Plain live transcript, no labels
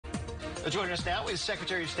Joining us now is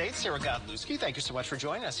Secretary of State Sarah Godlewski. Thank you so much for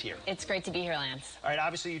joining us here. It's great to be here, Lance. All right,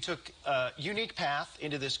 obviously you took a unique path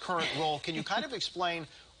into this current role. Can you kind of explain,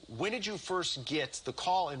 when did you first get the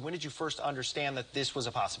call and when did you first understand that this was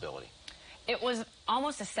a possibility? It was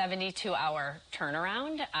almost a 72-hour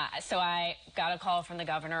turnaround. So I got a call from the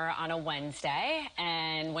governor on a Wednesday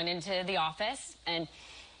and went into the office, and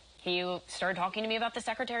he started talking to me about the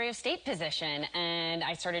Secretary of State position, and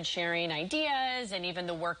I started sharing ideas and even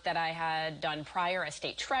the work that I had done prior as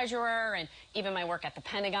state treasurer and even my work at the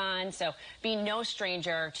Pentagon. So being no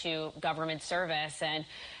stranger to government service. And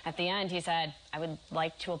at the end, he said, I would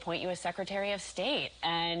like to appoint you as Secretary of State.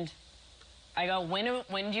 And I go,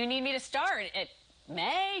 when do you need me to start?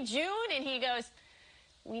 May, June? And he goes,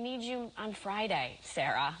 we need you on Friday,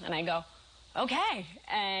 Sarah. And I go, okay.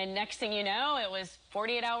 And next thing you know, it was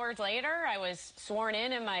 48 hours later, I was sworn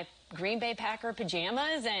in my Green Bay Packer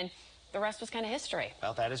pajamas, and the rest was kind of history.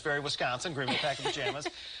 Well, that is very Wisconsin, Green Bay Packer pajamas.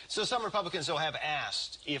 So some Republicans, though, have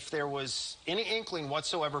asked if there was any inkling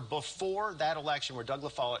whatsoever before that election where Doug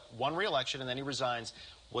LaFollette won re-election and then he resigns.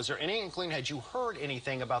 Was there any inkling, had you heard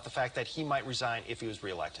anything about the fact that he might resign if he was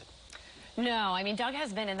reelected? No, I mean, Doug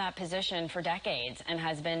has been in that position for decades and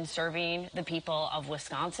has been serving the people of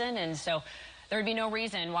Wisconsin, and so there would be no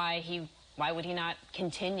reason why would he not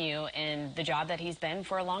continue in the job that he's been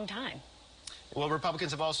for a long time. Well,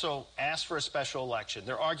 Republicans have also asked for a special election.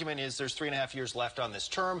 Their argument is there's 3.5 years left on this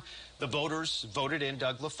term. The voters voted in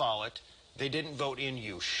Doug LaFollette. They didn't vote in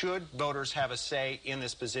you. Should voters have a say in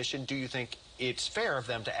this position? Do you think it's fair of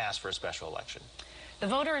them to ask for a special election? The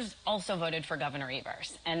voters also voted for Governor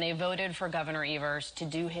Evers, and they voted for Governor Evers to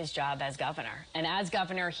do his job as governor. And as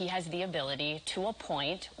governor, he has the ability to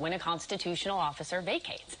appoint when a constitutional officer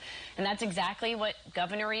vacates. And that's exactly what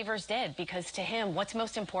Governor Evers did, because to him, what's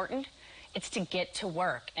most important? It's to get to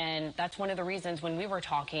work. And that's one of the reasons when we were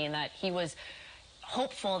talking that he was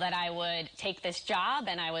hopeful that I would take this job,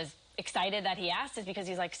 and I was excited that he asked, is because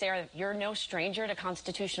he's like, Sarah, you're no stranger to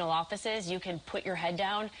constitutional offices. You can put your head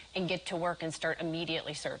down and get to work and start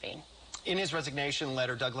immediately serving. In his resignation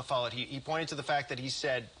letter, Doug LaFollette, he pointed to the fact that he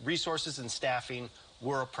said resources and staffing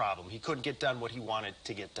were a problem. He couldn't get done what he wanted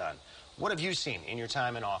to get done. What have you seen in your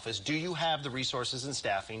time in office? Do you have the resources and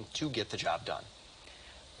staffing to get the job done?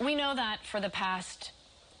 We know that for the past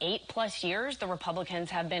 8+ years, the Republicans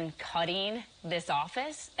have been cutting this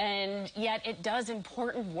office, and yet it does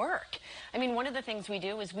important work. I mean, one of the things we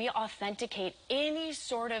do is we authenticate any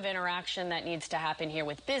sort of interaction that needs to happen here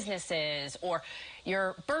with businesses or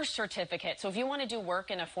your birth certificate. So if you want to do work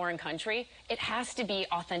in a foreign country, it has to be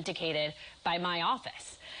authenticated by my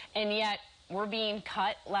office. And yet we're being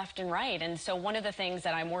cut left and right. And so one of the things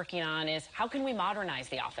that I'm working on is how can we modernize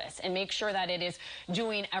the office and make sure that it is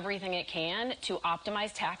doing everything it can to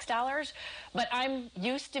optimize tax dollars. But I'm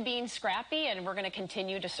used to being scrappy, and we're going to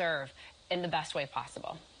continue to serve in the best way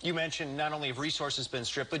possible. You mentioned not only have resources been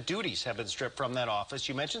stripped, but duties have been stripped from that office.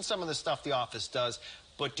 You mentioned some of the stuff the office does,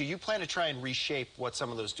 but do you plan to try and reshape what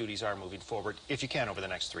some of those duties are moving forward, if you can, over the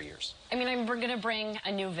next 3 years? I mean, we're going to bring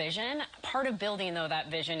a new vision. Part of building, though,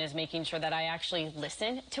 that vision is making sure that I actually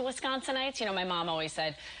listen to Wisconsinites. You know, my mom always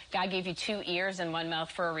said, God gave you 2 ears and 1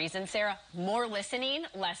 mouth for a reason, Sarah. More listening,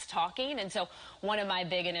 less talking. And so one of my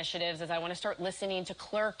big initiatives is I want to start listening to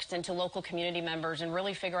clerks and to local community members and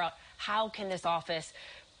really figure out how can this office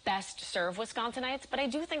best serve Wisconsinites. But I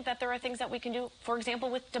do think that there are things that we can do, for example,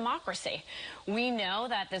 with democracy. We know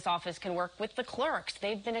that this office can work with the clerks.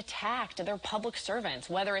 They've been attacked. They're public servants,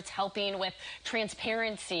 whether it's helping with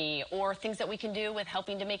transparency or things that we can do with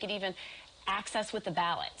helping to make it even access with the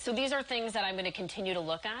ballot. So these are things that I'm going to continue to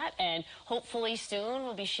look at, and hopefully soon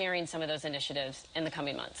we'll be sharing some of those initiatives in the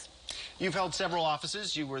coming months. You've held several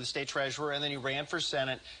offices. You were the state treasurer, and then you ran for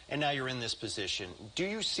Senate, and now you're in this position. Do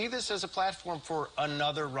you see this as a platform for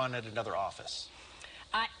another run at another office?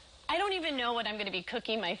 I don't even know what I'm going to be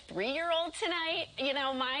cooking my 3-year-old tonight. You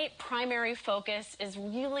know, my primary focus is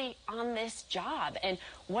really on this job and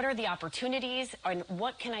what are the opportunities and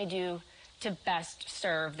what can I do to best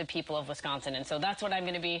serve the people of Wisconsin. And so that's what I'm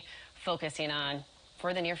going to be focusing on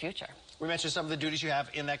for the near future. We mentioned some of the duties you have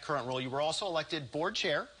in that current role. You were also elected board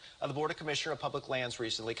chair of the Board of Commissioner of Public Lands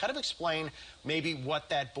recently. Kind of explain maybe what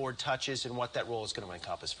that board touches and what that role is going to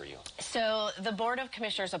encompass for you. So the Board of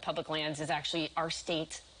Commissioners of Public Lands is actually our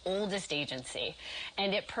state's oldest agency,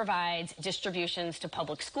 and it provides distributions to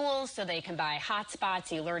public schools so they can buy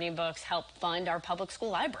hotspots, e-learning books, help fund our public school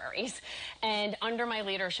libraries. And under my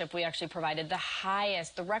leadership, we actually provided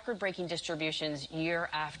the record-breaking distributions year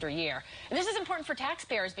after year. And this is important for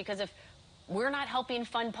taxpayers because if we're not helping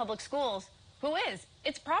fund public schools, Who is?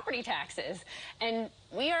 It's property taxes. And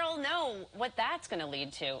we all know what that's going to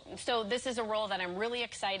lead to. So this is a role that I'm really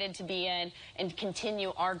excited to be in and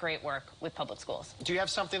continue our great work with public schools. Do you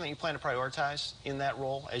have something that you plan to prioritize in that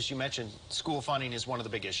role? As you mentioned, school funding is one of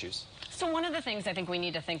the big issues. So one of the things I think we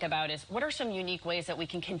need to think about is what are some unique ways that we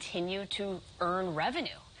can continue to earn revenue?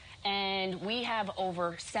 And we have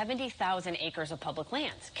over 70,000 acres of public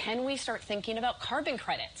lands. Can we start thinking about carbon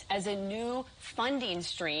credits as a new funding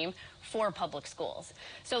stream for public schools?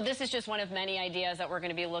 So this is just one of many ideas that we're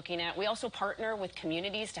going to be looking at. We also partner with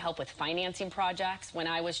communities to help with financing projects. When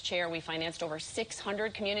I was chair, we financed over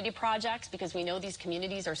 600 community projects because we know these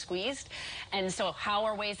communities are squeezed. And so how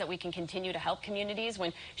are ways that we can continue to help communities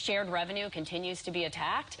when shared revenue continues to be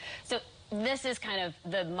attacked? So this is kind of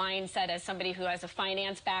the mindset as somebody who has a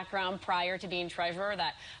finance background prior to being treasurer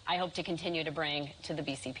that I hope to continue to bring to the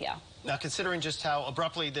BCPL. Now, considering just how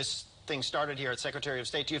abruptly this thing started here at Secretary of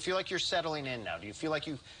State, do you feel like you're settling in now? Do you feel like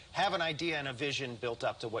you have an idea and a vision built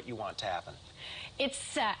up to what you want to happen?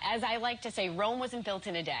 It's, as I like to say, Rome wasn't built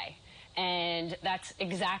in a day. And that's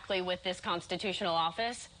exactly with this constitutional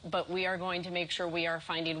office. But we are going to make sure we are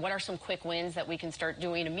finding what are some quick wins that we can start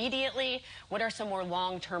doing immediately, what are some more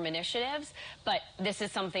long-term initiatives. But this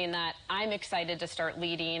is something that I'm excited to start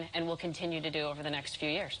leading and will continue to do over the next few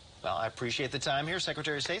years. Well, I appreciate the time here.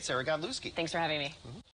 Secretary of State Sarah Godlewski. Thanks for having me.